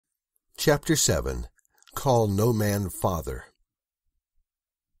Chapter 7. Call No Man Father.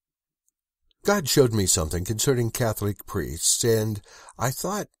 God showed me something concerning Catholic priests, and I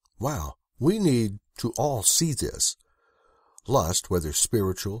thought, wow, we need to all see this. Lust, whether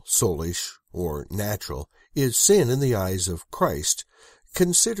spiritual, soulish, or natural, is sin in the eyes of Christ.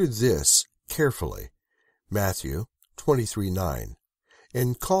 Consider this carefully. Matthew 23:9.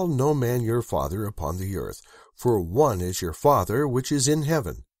 And call no man your father upon the earth, for one is your Father which is in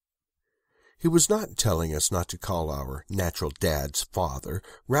heaven. He was not telling us not to call our natural dad's father.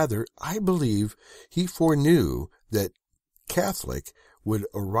 Rather, I believe he foreknew that Catholic would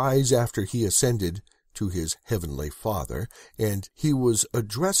arise after he ascended to his heavenly Father, and he was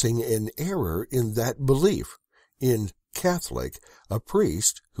addressing an error in that belief. In Catholic, a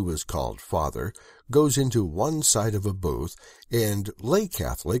priest, who is called Father, goes into one side of a booth, and lay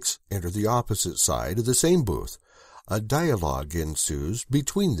Catholics enter the opposite side of the same booth. A dialogue ensues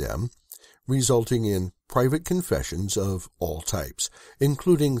between them, resulting in private confessions of all types,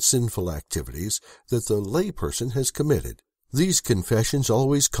 including sinful activities that the layperson has committed. These confessions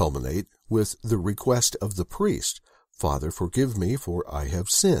always culminate with the request of the priest, "Father, forgive me, for I have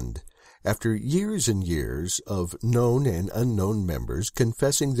sinned." After years and years of known and unknown members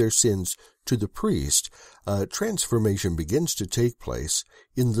confessing their sins to the priest, a transformation begins to take place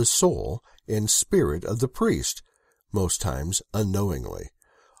in the soul and spirit of the priest, most times unknowingly.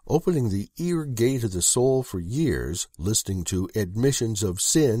 Opening the ear gate of the soul for years, listening to admissions of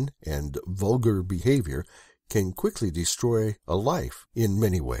sin and vulgar behavior can quickly destroy a life in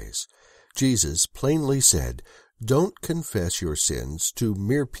many ways. Jesus plainly said, "Don't confess your sins to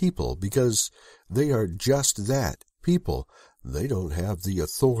mere people, because they are just that, people. They don't have the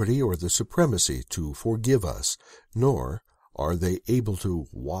authority or the supremacy to forgive us, nor are they able to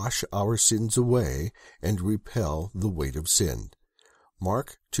wash our sins away and repel the weight of sin."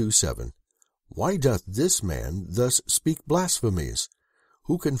 Mark 2:7. Why doth this man thus speak blasphemies?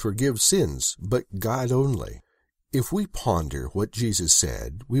 Who can forgive sins but God only? If we ponder what Jesus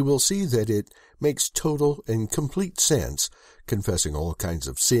said, we will see that it makes total and complete sense. Confessing all kinds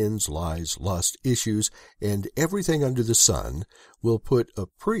of sins, lies, lust, issues, and everything under the sun will put a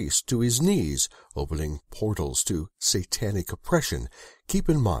priest to his knees, opening portals to satanic oppression. Keep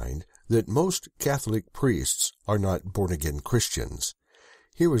in mind that most Catholic priests are not born-again Christians.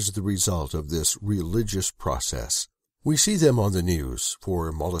 Here is the result of this religious process. We see them on the news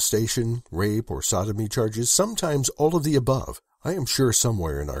for molestation, rape, or sodomy charges, sometimes all of the above. I am sure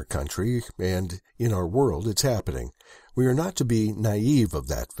somewhere in our country and in our world it's happening. We are not to be naive of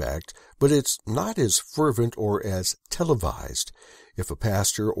that fact, but it's not as fervent or as televised. If a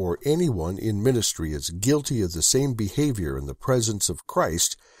pastor or anyone in ministry is guilty of the same behavior in the presence of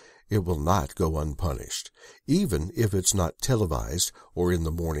Christ, it will not go unpunished, even if it's not televised or in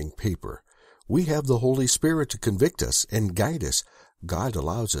the morning paper. We have the Holy Spirit to convict us and guide us. God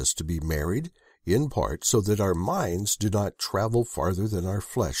allows us to be married, in part, so that our minds do not travel farther than our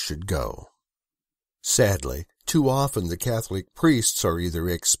flesh should go. Sadly, too often the Catholic priests are either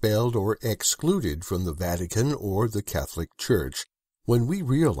expelled or excluded from the Vatican or the Catholic Church. When we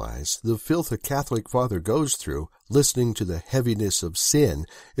realize the filth a Catholic father goes through, listening to the heaviness of sin,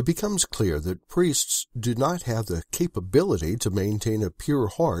 it becomes clear that priests do not have the capability to maintain a pure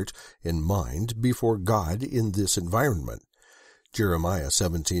heart and mind before God in this environment. Jeremiah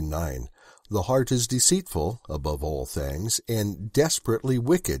 17:9. The heart is deceitful above all things and desperately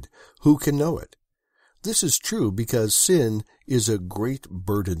wicked. Who can know it? This is true because sin is a great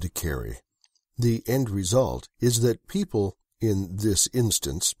burden to carry. The end result is that people, in this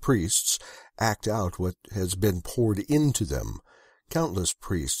instance, priests, act out what has been poured into them. Countless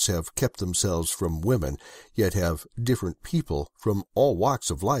priests have kept themselves from women, yet have different people from all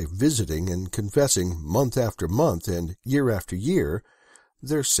walks of life visiting and confessing month after month and year after year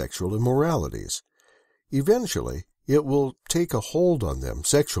their sexual immoralities. Eventually, it will take a hold on them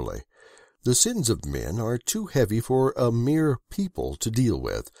sexually. The sins of men are too heavy for a mere people to deal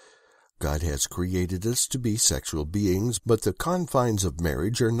with. God has created us to be sexual beings, but the confines of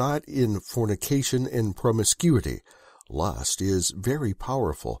marriage are not in fornication and promiscuity. Lust is very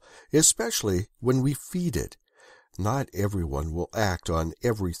powerful, especially when we feed it. Not everyone will act on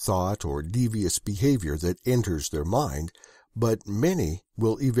every thought or devious behavior that enters their mind, but many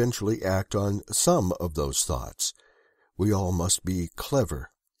will eventually act on some of those thoughts. We all must be clever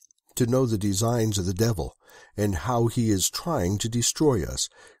to know the designs of the devil and how he is trying to destroy us.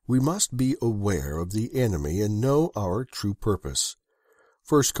 We must be aware of the enemy and know our true purpose.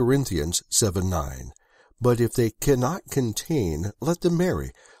 1 Corinthians 7:9. But if they cannot contain, let them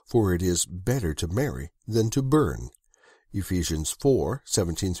marry, for it is better to marry than to burn. Ephesians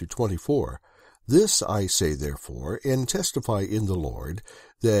 4:17-24. This I say therefore, and testify in the Lord,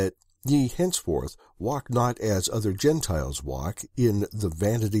 that ye henceforth walk not as other Gentiles walk, in the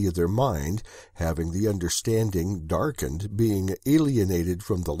vanity of their mind, having the understanding darkened, being alienated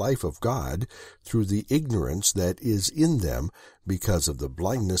from the life of God, through the ignorance that is in them, because of the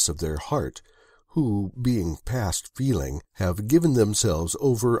blindness of their heart, who, being past feeling, have given themselves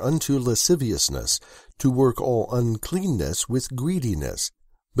over unto lasciviousness, to work all uncleanness with greediness.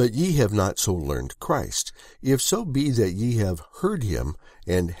 But ye have not so learned Christ, if so be that ye have heard him,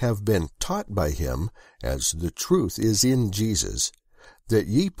 and have been taught by him, as the truth is in Jesus, that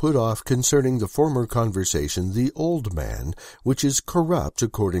ye put off concerning the former conversation the old man, which is corrupt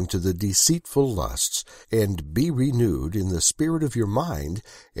according to the deceitful lusts, and be renewed in the spirit of your mind,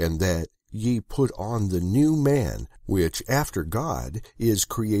 and that ye put on the new man, which after God is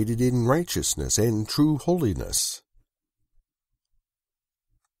created in righteousness and true holiness.